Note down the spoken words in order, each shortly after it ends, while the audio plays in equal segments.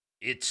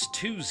It's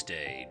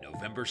Tuesday,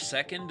 November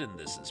 2nd, and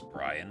this is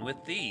Brian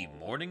with the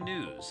Morning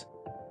News.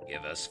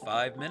 Give us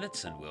 5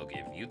 minutes and we'll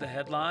give you the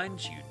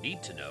headlines you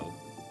need to know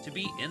to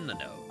be in the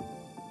know.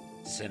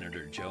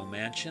 Senator Joe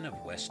Manchin of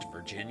West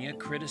Virginia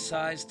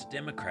criticized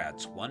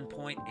Democrats'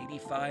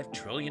 $1.85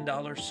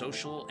 trillion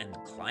social and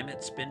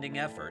climate spending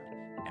effort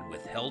and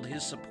withheld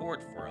his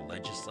support for a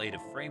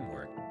legislative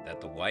framework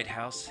that the White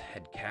House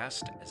had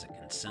cast as a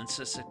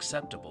consensus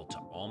acceptable to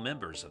all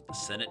members of the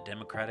Senate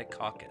Democratic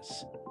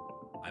Caucus.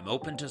 "I'm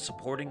open to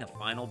supporting a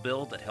final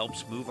bill that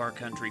helps move our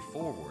country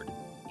forward,"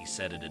 he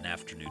said at an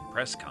afternoon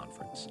press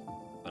conference.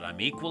 "But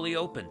I'm equally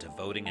open to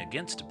voting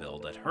against a bill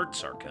that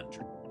hurts our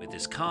country." With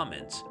his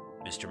comments,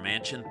 Mr.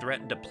 Manchin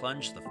threatened to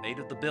plunge the fate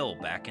of the bill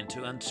back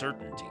into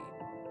uncertainty.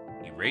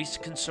 He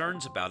raised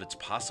concerns about its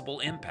possible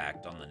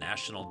impact on the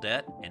national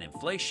debt and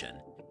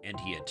inflation, and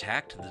he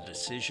attacked the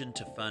decision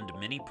to fund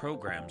many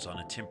programs on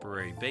a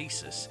temporary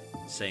basis,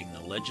 saying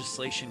the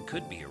legislation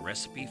could be a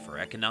recipe for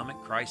economic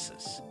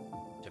crisis.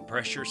 To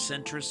pressure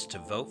centrists to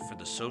vote for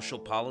the social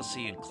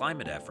policy and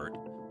climate effort,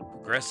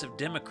 progressive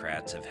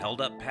Democrats have held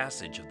up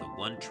passage of the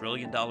 $1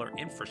 trillion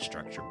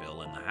infrastructure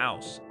bill in the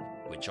House,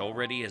 which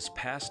already has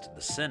passed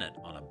the Senate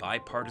on a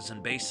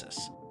bipartisan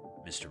basis.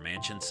 Mr.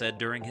 Manchin said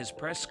during his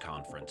press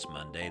conference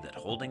Monday that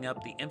holding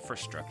up the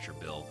infrastructure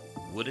bill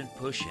wouldn't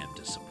push him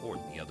to support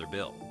the other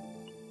bill.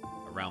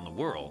 Around the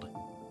world,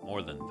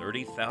 more than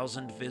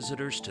 30,000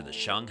 visitors to the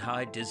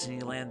Shanghai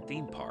Disneyland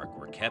theme park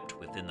were kept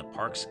within the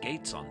park's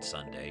gates on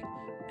Sunday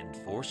and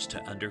forced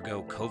to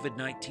undergo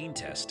COVID-19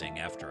 testing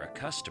after a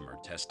customer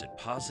tested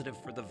positive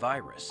for the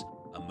virus,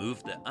 a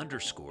move that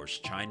underscores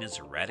China's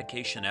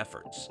eradication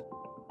efforts.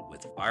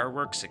 With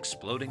fireworks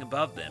exploding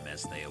above them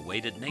as they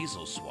awaited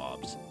nasal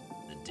swabs,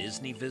 the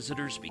Disney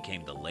visitors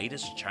became the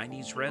latest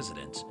Chinese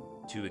residents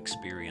to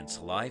experience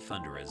life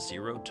under a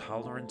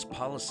zero-tolerance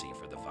policy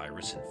for the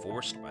virus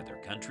enforced by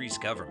their country's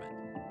government.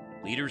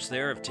 Leaders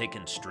there have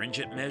taken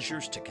stringent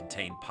measures to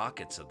contain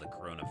pockets of the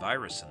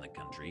coronavirus in the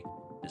country,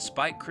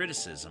 despite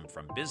criticism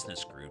from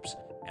business groups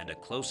and a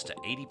close to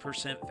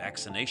 80%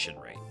 vaccination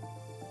rate.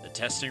 The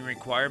testing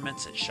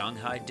requirements at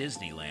Shanghai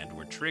Disneyland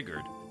were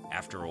triggered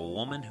after a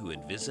woman who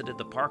had visited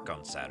the park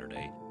on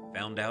Saturday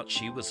found out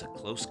she was a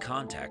close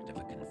contact of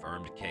a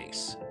confirmed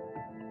case.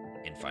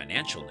 In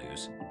financial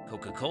news,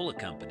 Coca-Cola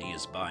Company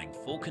is buying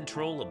full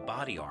control of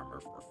Body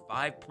Armor for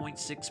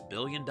 $5.6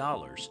 billion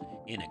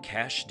in a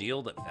cash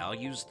deal that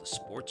values the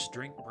sports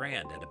drink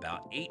brand at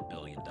about $8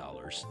 billion,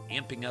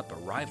 amping up a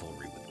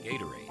rivalry with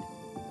Gatorade.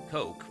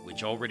 Coke,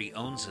 which already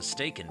owns a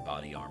stake in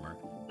Body Armor,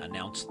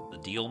 announced the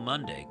deal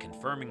Monday,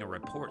 confirming a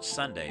report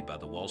Sunday by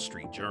the Wall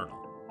Street Journal.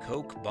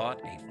 Coke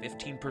bought a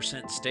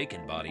 15% stake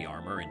in Body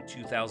Armor in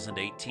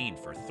 2018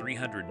 for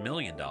 $300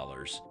 million.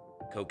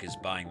 Coke is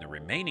buying the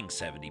remaining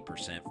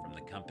 70% from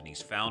the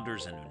company's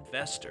founders and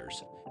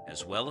investors,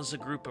 as well as a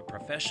group of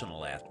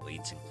professional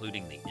athletes,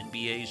 including the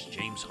NBA's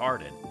James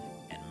Harden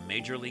and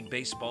Major League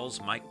Baseball's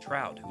Mike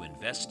Trout, who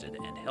invested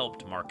and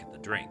helped market the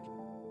drink.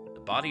 The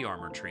Body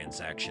Armor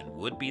transaction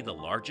would be the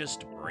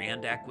largest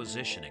brand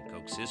acquisition in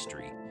Coke's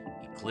history,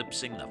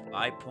 eclipsing the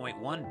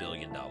 $5.1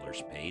 billion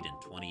paid in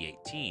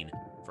 2018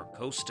 for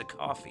Costa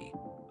Coffee,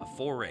 a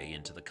foray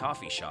into the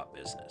coffee shop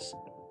business.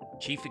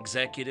 Chief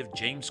Executive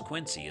James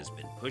Quincy has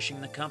been pushing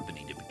the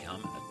company to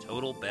become a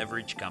total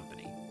beverage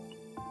company.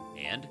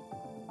 And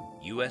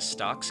U.S.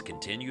 stocks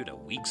continued a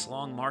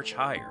weeks-long march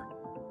higher,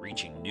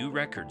 reaching new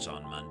records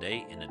on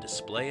Monday in a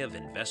display of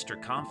investor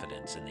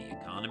confidence in the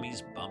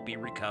economy's bumpy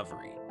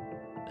recovery.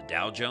 The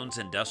Dow Jones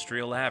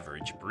Industrial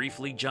Average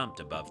briefly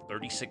jumped above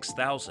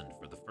 36,000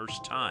 for the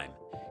first time,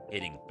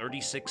 hitting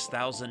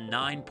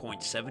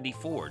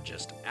 36,009.74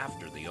 just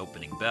after the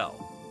opening bell.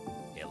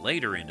 It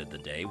later ended the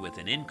day with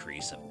an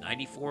increase of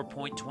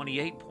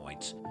 94.28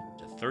 points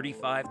to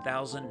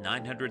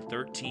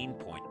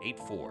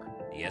 35,913.84.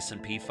 The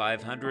S&P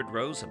 500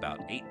 rose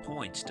about 8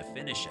 points to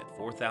finish at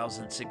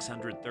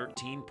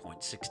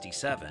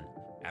 4,613.67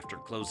 after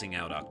closing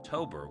out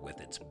October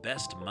with its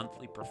best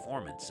monthly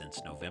performance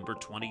since November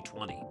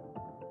 2020.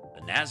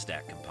 The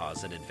Nasdaq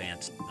Composite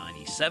advanced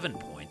 97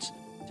 points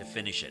to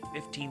finish at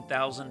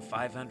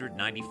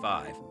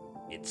 15,595,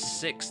 its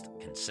sixth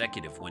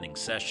consecutive winning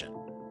session.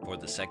 For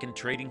the second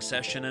trading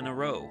session in a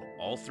row,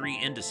 all three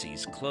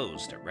indices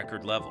closed at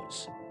record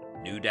levels.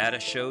 New data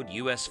showed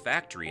U.S.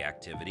 factory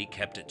activity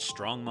kept its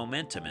strong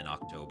momentum in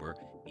October,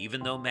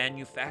 even though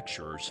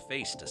manufacturers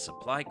faced a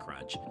supply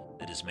crunch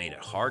that has made it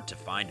hard to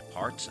find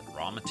parts and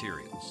raw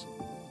materials.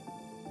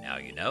 Now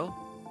you know,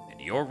 and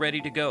you're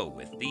ready to go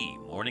with the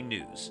morning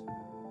news.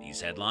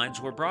 These headlines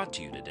were brought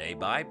to you today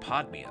by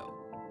Podmeo.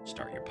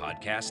 Start your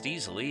podcast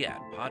easily at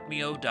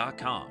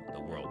podmeo.com,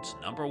 the world's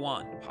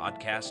 #1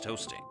 podcast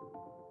hosting.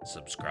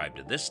 Subscribe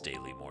to this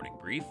daily morning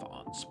brief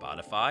on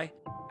Spotify,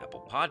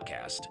 Apple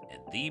Podcast,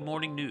 and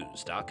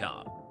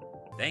themorningnews.com.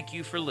 Thank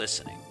you for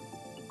listening.